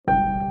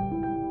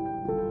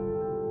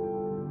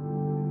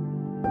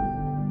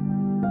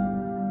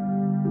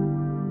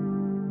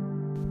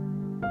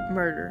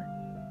Murder.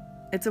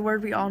 It's a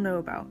word we all know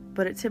about,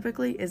 but it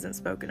typically isn't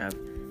spoken of.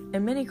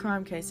 In many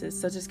crime cases,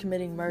 such as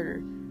committing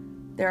murder,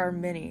 there are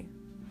many,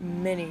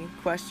 many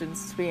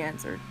questions to be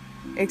answered,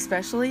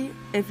 especially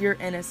if you're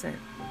innocent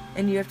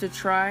and you have to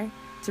try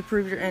to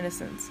prove your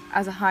innocence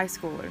as a high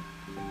schooler.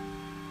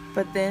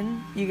 But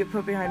then you get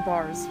put behind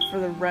bars for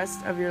the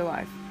rest of your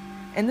life.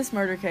 In this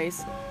murder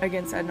case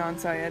against Adnan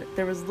Syed,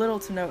 there was little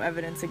to no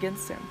evidence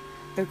against him.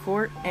 The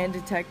court and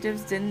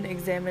detectives didn't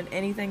examine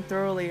anything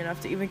thoroughly enough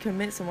to even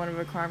commit someone of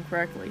a crime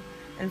correctly.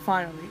 And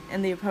finally,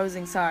 in the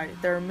opposing side,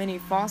 there are many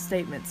false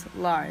statements,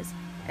 lies,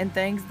 and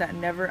things that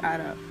never add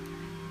up.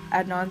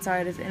 Adnan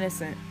Syed is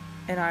innocent,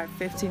 and I have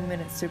 15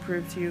 minutes to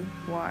prove to you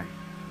why.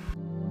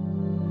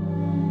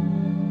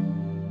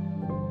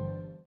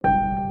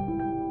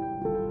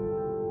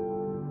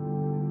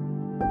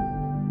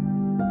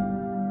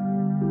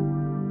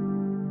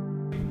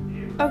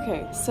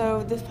 Okay,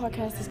 so this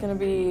podcast is going to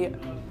be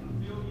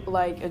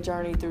like a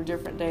journey through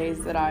different days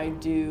that I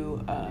do,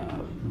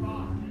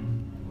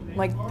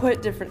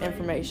 put different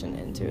information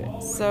into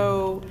it.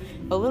 So,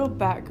 a little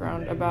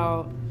background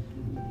about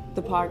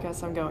the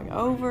podcast I'm going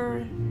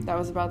over, that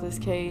was about this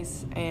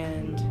case,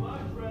 and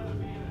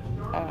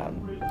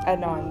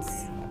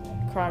Adnan's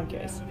crime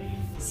case.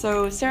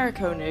 So, Sarah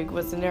Koenig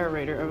was the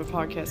narrator of a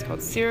podcast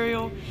called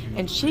Serial,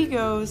 and she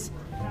goes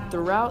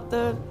throughout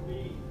the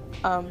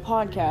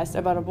podcast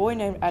about a boy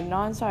named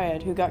Adnan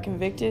Syed who got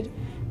convicted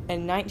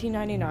in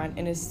 1999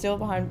 and is still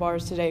behind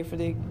bars today for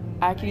the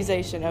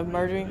accusation of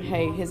murdering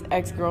Hay, his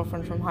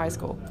ex-girlfriend from high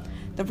school.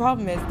 The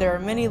problem is there are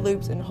many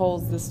loops and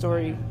holes this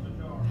story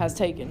has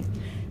taken.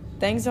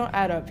 Things don't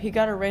add up. He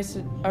got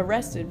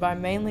arrested by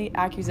mainly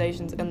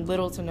accusations and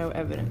little to no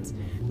evidence.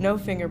 No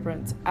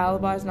fingerprints,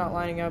 alibis not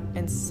lining up,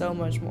 and so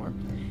much more.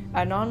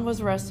 Adnan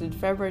was arrested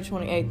February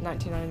 28,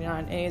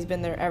 1999, and he has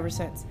been there ever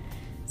since.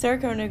 Sarah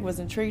Koenig was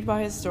intrigued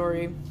by his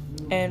story,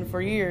 and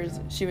for years,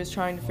 she was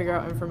trying to figure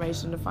out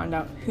information to find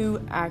out who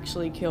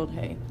actually killed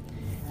Hay.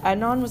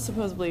 Adnan was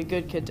supposedly a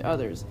good kid to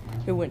others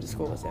who went to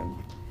school with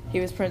him. He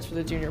was prince for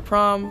the junior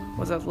prom,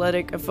 was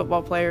athletic, a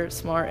football player,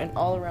 smart, and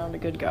all around a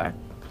good guy.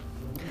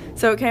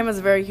 So it came as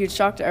a very huge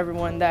shock to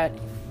everyone that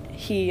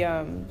he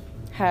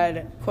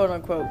had,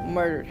 quote-unquote,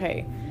 murdered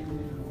Hay.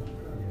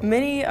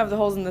 Many of the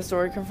holes in the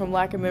story come from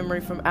lack of memory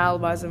from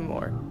alibis and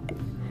more.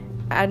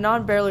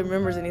 Adnan barely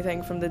remembers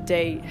anything from the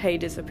day Hay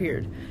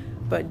disappeared,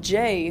 but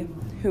Jay,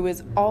 who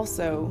is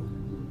also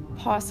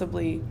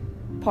possibly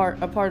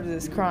a part of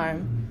this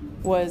crime,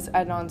 was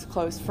Adnan's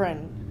close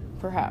friend,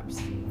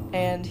 perhaps,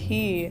 and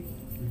he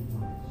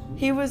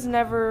was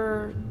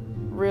never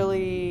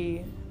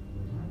really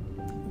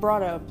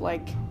brought up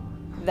like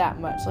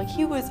that much. Like,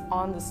 he was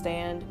on the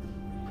stand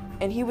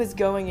and he was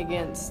going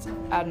against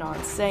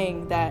Adnan,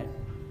 saying that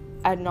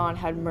Adnan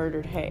had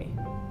murdered Hay.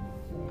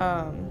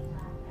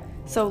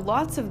 So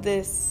lots of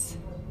this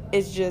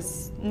is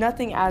just,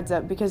 nothing adds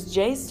up because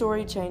Jay's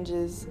story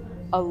changes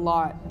a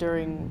lot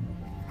during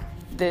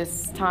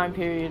this time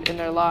period in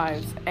their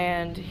lives,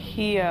 and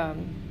he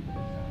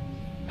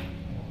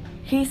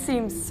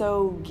seems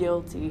so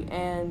guilty,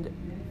 and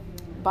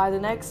by the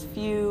next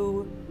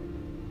few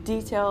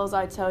details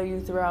I tell you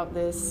throughout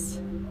this,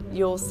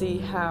 you'll see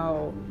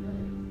how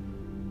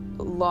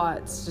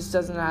lots just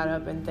doesn't add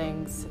up and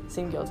things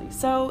seem guilty.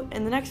 So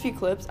in the next few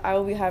clips, I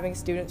will be having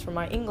students from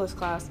my English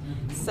class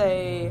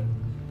say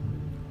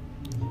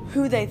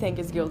who they think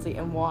is guilty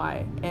and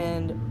why,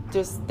 and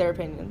just their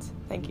opinions.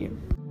 Thank you.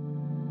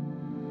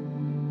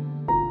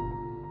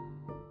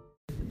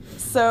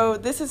 So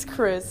this is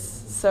Chris.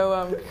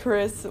 So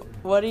Chris,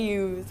 what do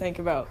you think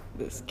about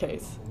this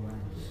case?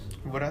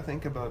 What I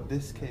think about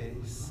this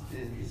case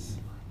is,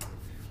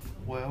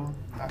 well,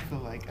 I feel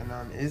like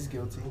Adnan is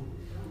guilty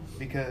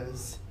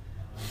because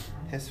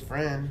his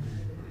friend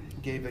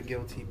gave a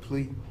guilty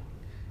plea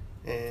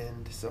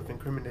and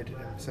self-incriminated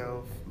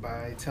himself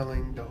by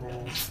telling the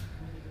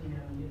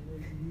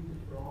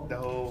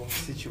whole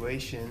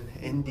situation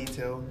in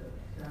detail,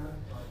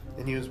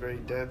 and he was very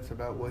depth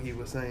about what he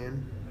was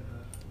saying,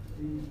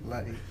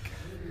 like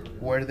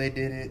where they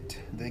did it,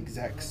 the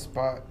exact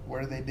spot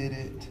where they did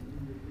it,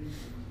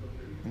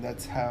 and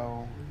that's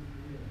how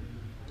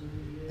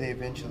they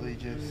eventually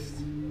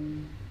just,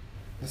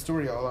 the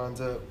story all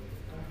lines up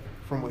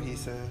from what he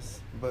says.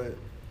 But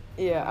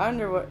yeah,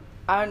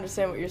 I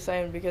understand what you're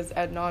saying because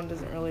Adnan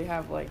doesn't really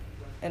have like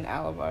an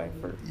alibi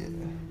for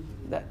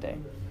that day.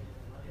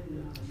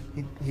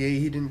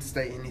 He didn't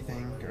state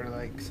anything or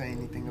like say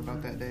anything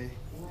about that day.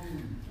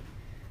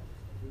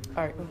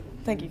 All right,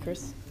 thank you,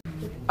 Chris.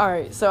 All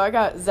right, so I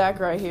got Zach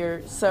right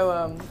here.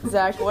 So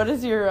Zach, what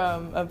is your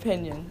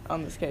opinion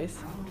on this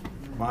case?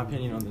 My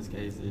opinion on this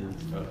case is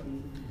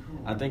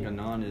I think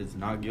Adnan is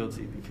not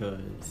guilty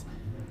because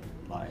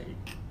I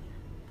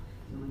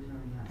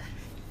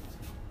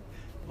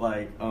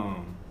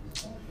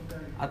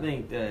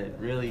think that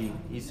really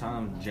each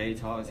time Jay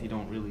talks, he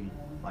don't really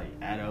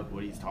add up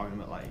what he's talking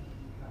about.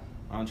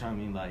 I'm trying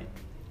to mean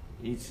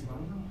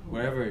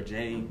wherever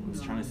Jay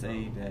was trying to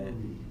say that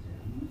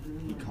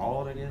he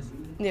called, I guess.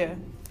 Yeah.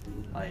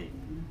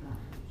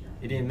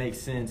 it didn't make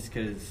sense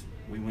because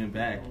we went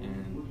back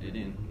and it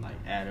didn't like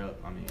add up.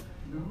 I mean,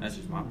 that's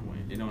just my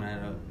point. It don't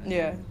add up.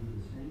 Yeah.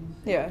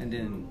 Yeah. And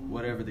then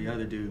whatever the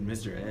other dude,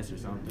 Mr. S or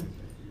something,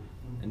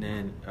 and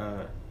then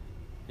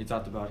he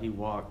talked about he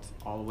walked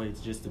all the way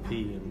just to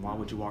pee, and why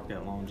would you walk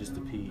that long just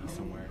to pee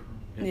somewhere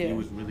if you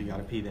was really got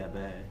to pee that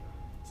bad?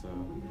 So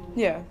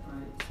yeah.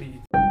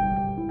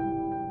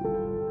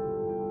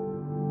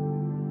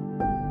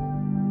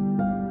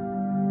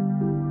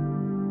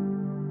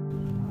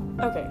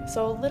 Okay,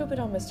 so a little bit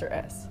on Mr.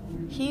 S.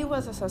 He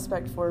was a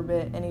suspect for a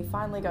bit, and he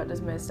finally got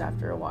dismissed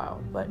after a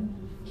while, but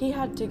he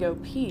had to go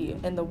pee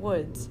in the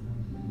woods.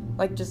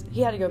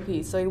 He had to go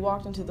pee, so he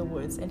walked into the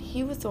woods, and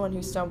he was the one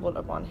who stumbled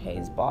upon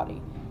Hayes'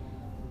 body.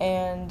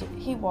 And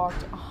he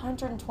walked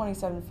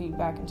 127 feet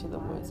back into the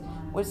woods,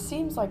 which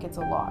seems like it's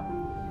a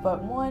lot.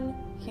 But one,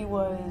 he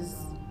was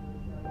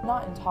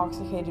not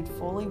intoxicated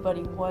fully, but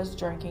he was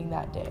drinking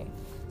that day.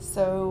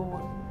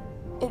 So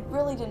it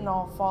really didn't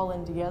all fall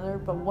in together,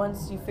 but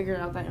once you figured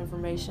out that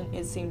information,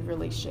 it seemed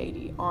really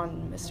shady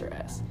on Mr.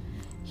 S.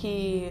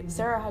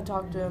 Sarah had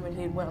talked to him, and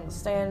he went on the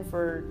stand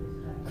for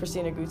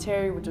Christina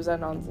Gutierrez, which was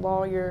Adnan's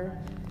lawyer,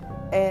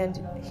 and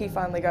he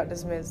finally got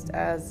dismissed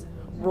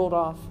ruled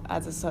off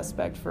as a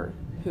suspect for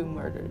who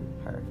murdered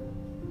her.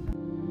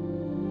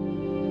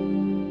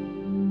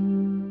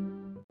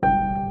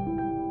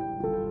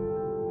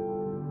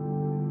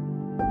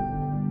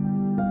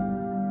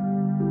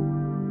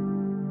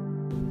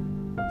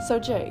 So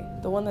Jay,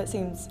 the one that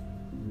seems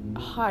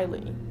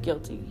highly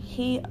guilty,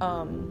 he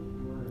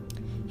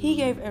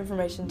gave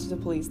information to the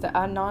police that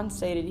Adnan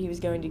stated he was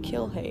going to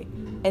kill Hay,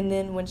 and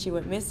then when she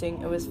went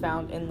missing, it was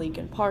found in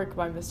Lincoln Park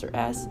by Mr.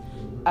 S.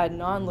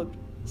 Adnan looked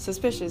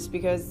suspicious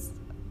because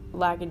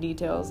lack of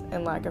details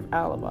and lack of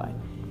alibi.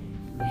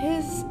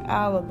 His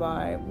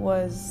alibi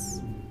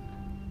was,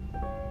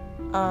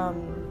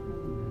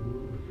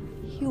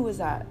 he was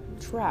at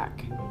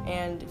track,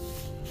 and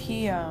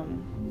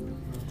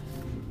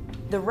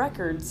the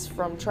records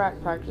from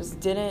track practice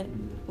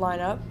didn't line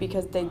up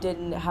because they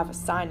didn't have a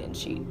sign-in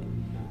sheet.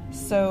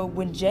 So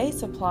when Jay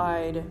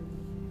supplied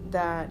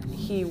that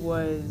he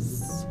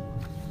was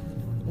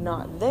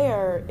not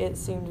there, it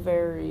seemed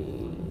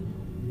very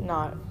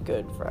not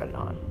good for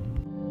Adnan.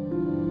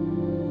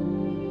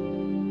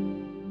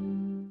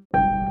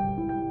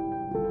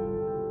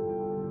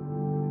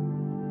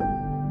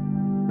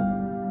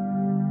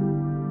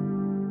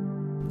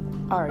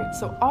 Alright,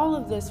 so all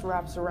of this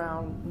wraps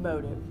around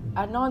motive.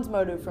 Adnan's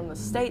motive from the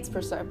state's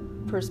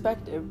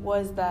perspective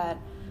was that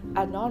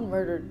Adnan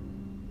murdered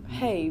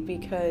Hay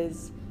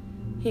because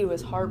he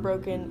was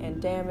heartbroken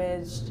and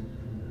damaged,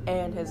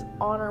 and his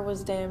honor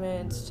was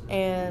damaged,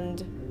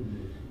 and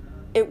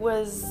it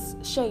was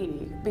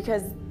shady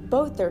because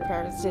both their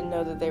parents didn't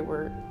know that they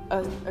were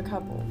a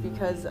couple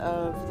because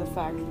of the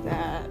fact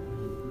that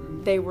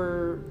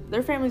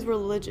their families were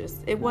religious.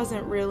 It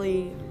wasn't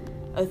really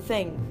a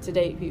thing to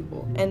date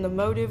people, and the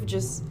motive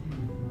just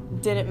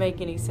didn't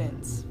make any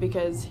sense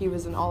because he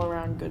was an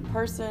all-around good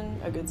person,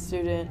 a good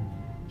student.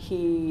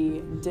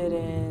 He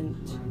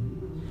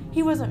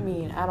wasn't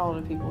mean at all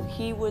to people.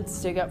 He would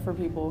stick up for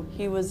people.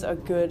 He was a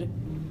good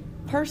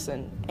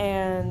person,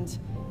 and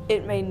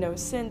it made no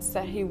sense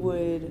that he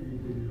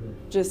would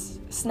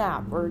just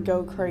snap or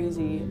go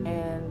crazy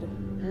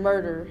and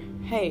murder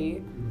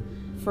Hay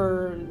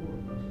for,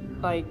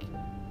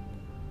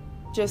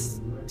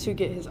 just to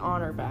get his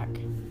honor back.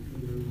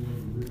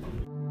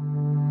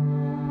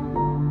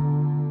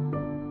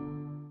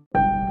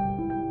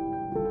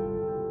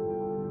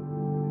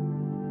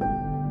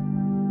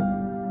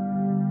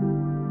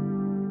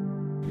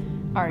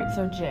 Alright,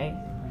 so Jay.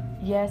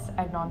 Yes,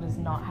 Adnan does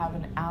not have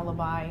an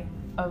alibi,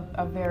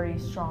 a very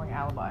strong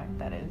alibi,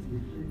 that is,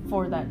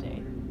 for that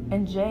day.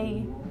 And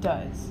Jay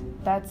does.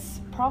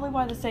 That's probably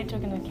why the state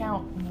took into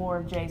account more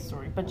of Jay's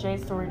story, but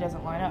Jay's story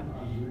doesn't line up.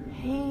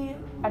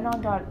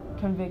 Adnan got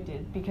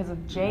convicted because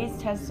of Jay's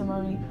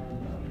testimony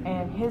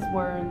and his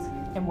words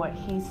and what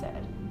he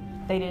said.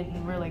 They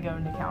didn't really go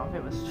into account if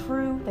it was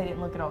true. They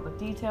didn't look at all the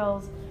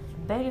details.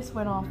 They just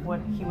went off what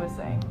he was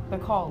saying. The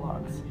call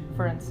logs,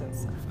 for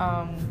instance.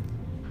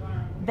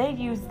 They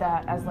used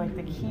that as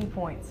the key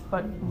points,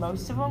 but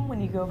most of them, when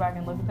you go back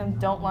and look at them,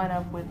 don't line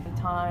up with the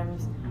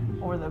times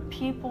or the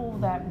people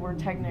that were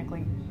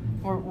technically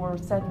were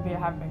said to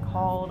have been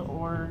called,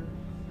 or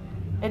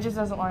it just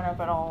doesn't line up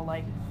at all,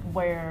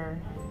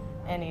 where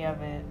any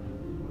of it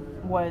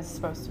was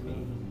supposed to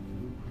be.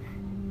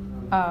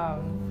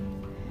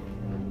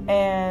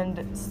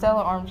 And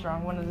Stella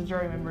Armstrong, one of the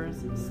jury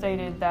members,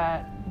 stated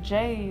that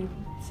Jay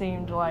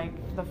seemed like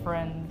the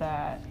friend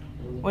that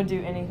would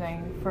do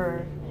anything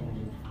for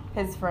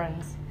his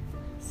friends.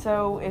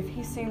 So if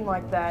he seemed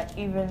like that,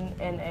 even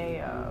in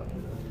a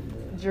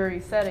jury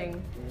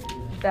setting,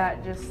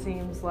 that just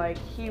seems like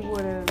he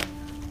would have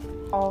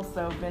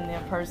also been the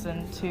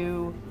person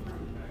who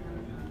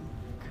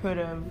could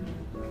have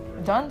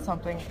done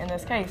something in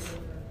this case,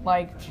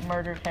 like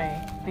murdered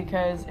Hay.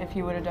 Because if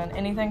he would have done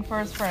anything for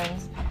his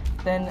friends,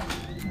 then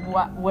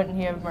wouldn't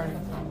he have murdered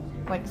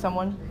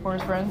someone for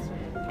his friends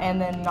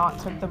and then not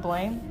took the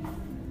blame?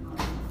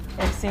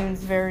 it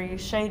seems very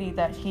shady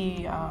that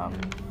he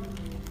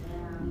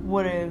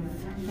would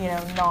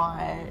have,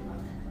 not.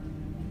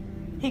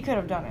 He could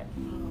have done it.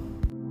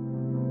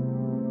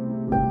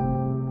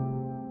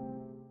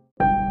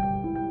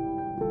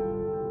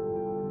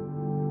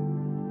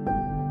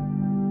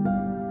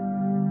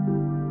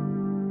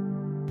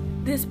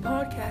 This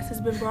podcast has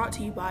been brought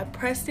to you by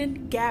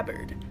Preston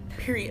Gabbard.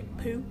 Period.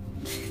 Poo.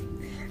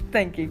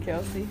 Thank you,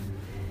 Kelsey.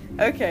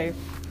 Okay,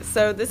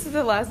 so this is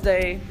the last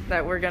day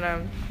that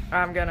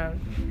I'm gonna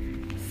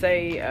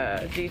say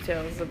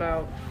details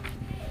about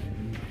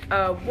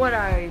what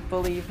I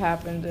believe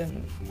happened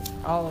and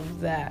all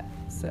of that.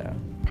 So.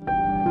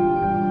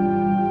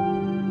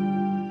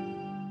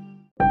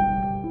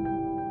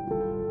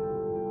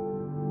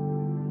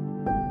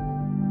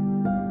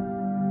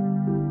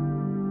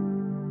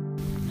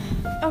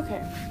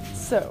 Okay,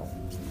 so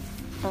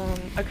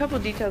a couple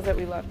details that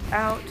we left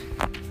out.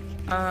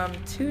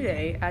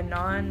 Today,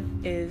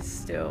 Adnan is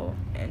still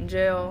in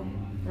jail.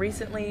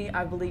 Recently,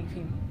 I believe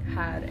he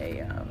had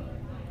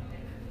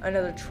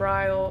another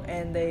trial,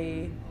 and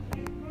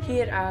he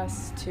had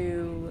asked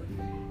to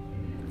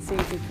see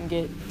if he can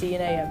get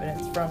DNA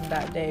evidence from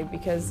that day,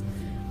 because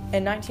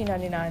in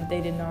 1999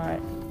 they did not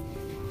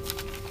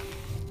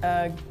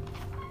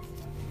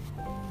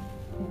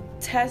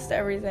test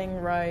everything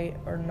right,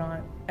 or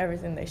not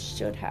everything they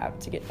should have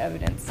to get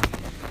evidence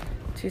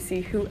to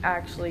see who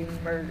actually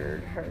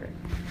murdered her.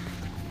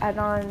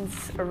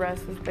 Adnan's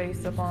arrest was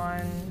based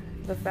upon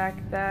the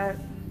fact that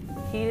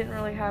he didn't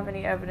really have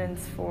any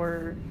evidence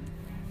for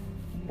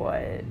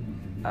what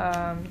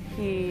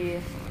he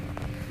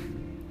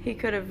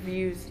could have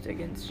used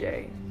against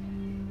Jay,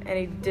 and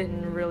he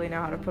didn't really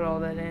know how to put all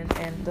that in,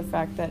 and the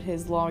fact that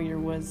his lawyer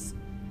was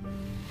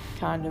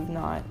kind of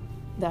not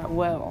that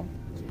well.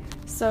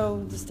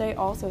 So the state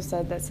also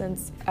said that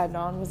since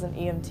Adnan was an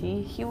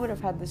EMT, he would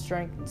have had the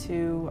strength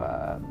to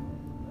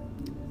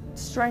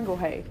strangle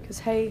Hay, because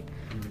Hay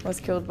was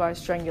killed by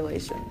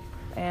strangulation.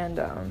 And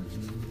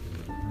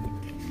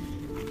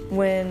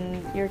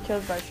when you're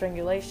killed by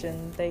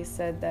strangulation, they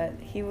said that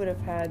he would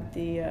have had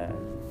the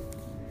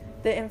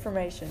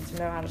information to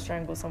know how to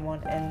strangle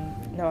someone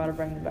and know how to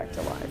bring them back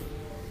to life.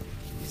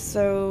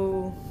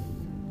 So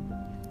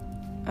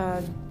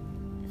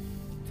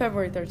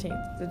February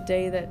 13th, the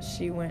day that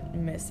she went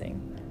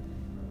missing.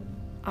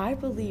 I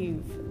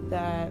believe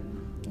that,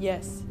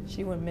 yes,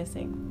 she went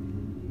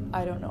missing.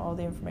 I don't know all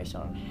the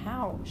information on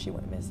how she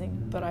went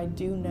missing, but I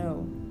do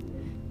know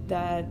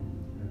that,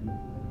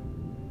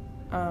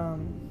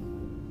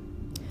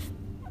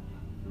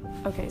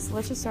 okay, so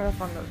let's just start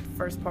off on the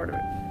first part of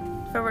it.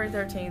 February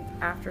 13th,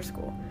 after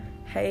school,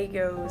 Hay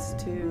goes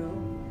to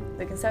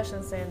the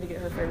concession stand to get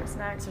her favorite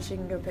snack so she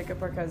can go pick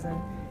up her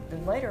cousin,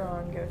 then later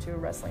on go to a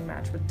wrestling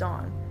match with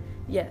Dawn.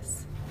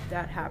 Yes,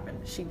 that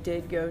happened. She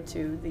did go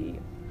to the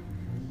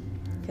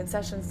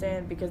concession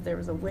stand because there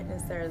was a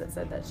witness there that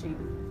said that she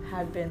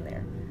had been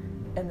there.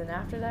 And then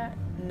after that,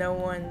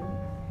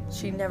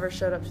 she never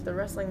showed up to the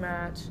wrestling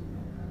match,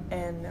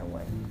 and no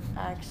one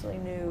actually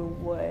knew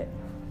what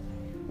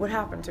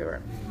happened to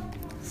her.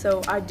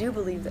 So I do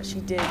believe that she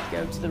did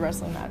go to the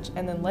wrestling match.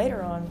 And then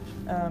later on,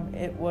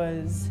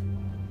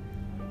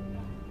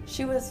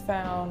 she was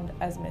found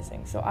as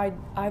missing. So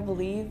I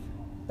believe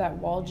that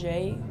while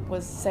Jay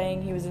was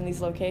saying he was in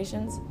these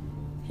locations,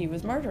 he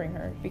was murdering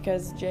her,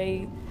 because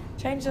Jay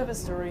changed up his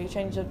story,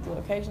 changed up the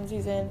locations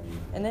he's in,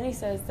 and then he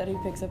says that he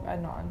picks up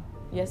Adnan.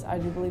 Yes, I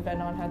do believe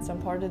Adnan had some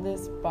part of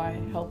this by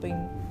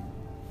helping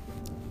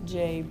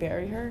Jay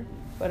bury her,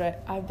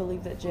 but I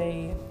believe that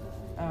Jay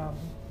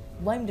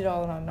blamed it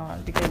all on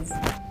Adnan, because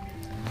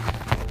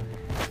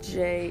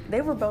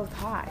they were both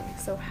high,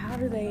 so how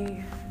did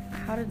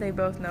they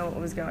both know what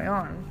was going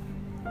on?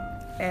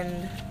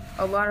 And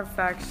a lot of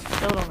facts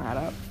still don't add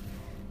up,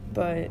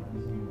 but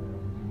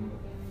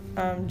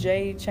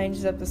Jay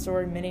changes up the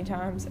story many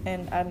times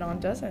and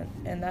Adnan doesn't,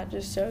 and that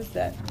just shows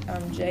that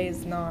Jay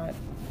is not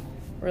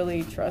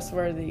really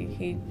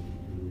trustworthy.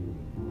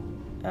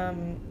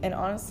 And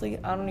honestly,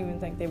 I don't even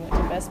think they went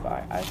to Best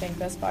Buy. I think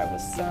Best Buy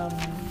was some,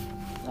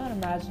 not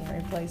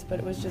imaginary place, but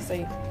it was just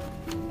a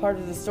part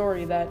of the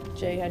story that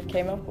Jay had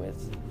came up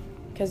with,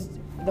 because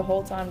the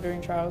whole time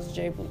during trials,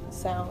 Jay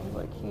sounded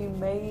like he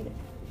made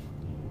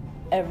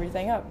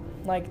everything up,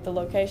 like the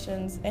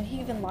locations, and he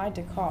even lied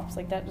to cops.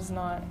 Like, that does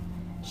not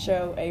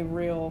show a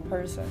real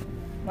person,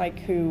 like,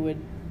 who would,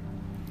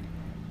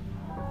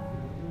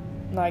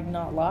 like,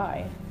 not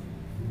lie.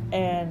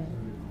 And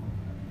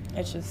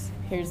it's just,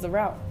 here's the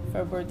route.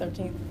 February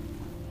 13th,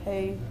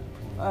 Hay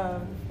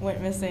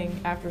went missing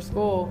after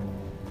school.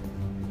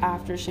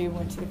 After she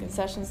went to the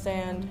concession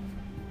stand,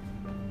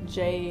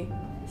 Jay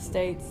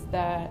states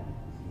that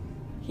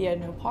he had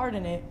no part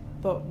in it,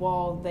 but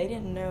while they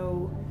didn't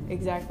know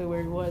exactly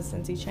where he was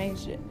since he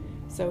changed it.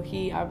 So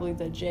I believe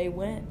that Jay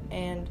went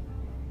and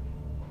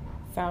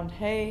found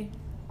Hay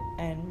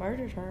and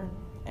murdered her.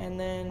 And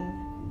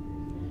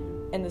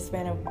then in the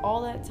span of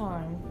all that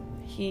time,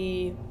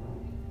 he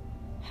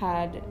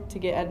had to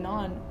get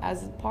Adnan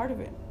as part of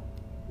it,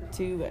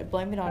 to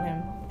blame it on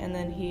him. And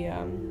then he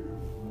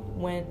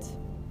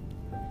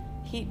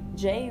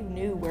Jay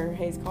knew where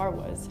Hayes' car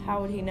was.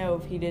 How would he know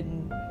if he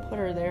didn't put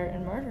her there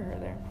and murder her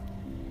there?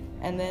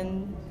 And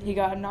then he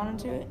got Adnan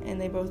into it,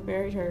 and they both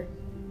buried her.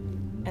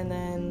 And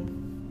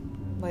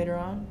then later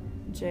on,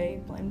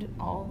 Jay blamed it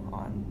all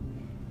on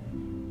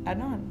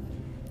Adnan.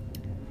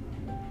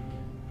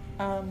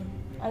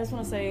 I just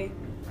want to say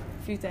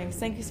a few things.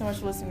 Thank you so much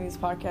for listening to this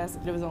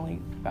podcast. It was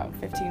only about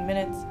 15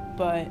 minutes,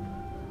 but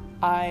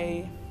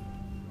I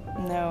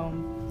know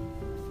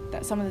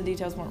that some of the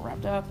details weren't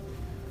wrapped up.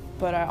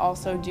 But I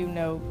also do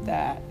know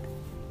that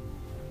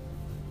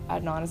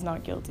Adnan is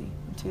not guilty.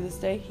 And to this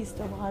day, he's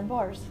still behind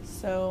bars.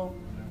 So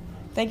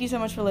thank you so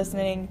much for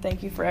listening.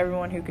 Thank you for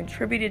everyone who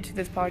contributed to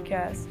this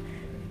podcast.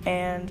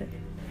 And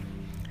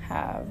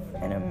have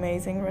an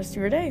amazing rest of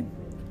your day.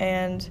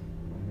 And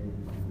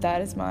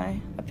that is my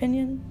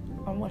opinion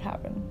on what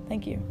happened.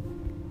 Thank you.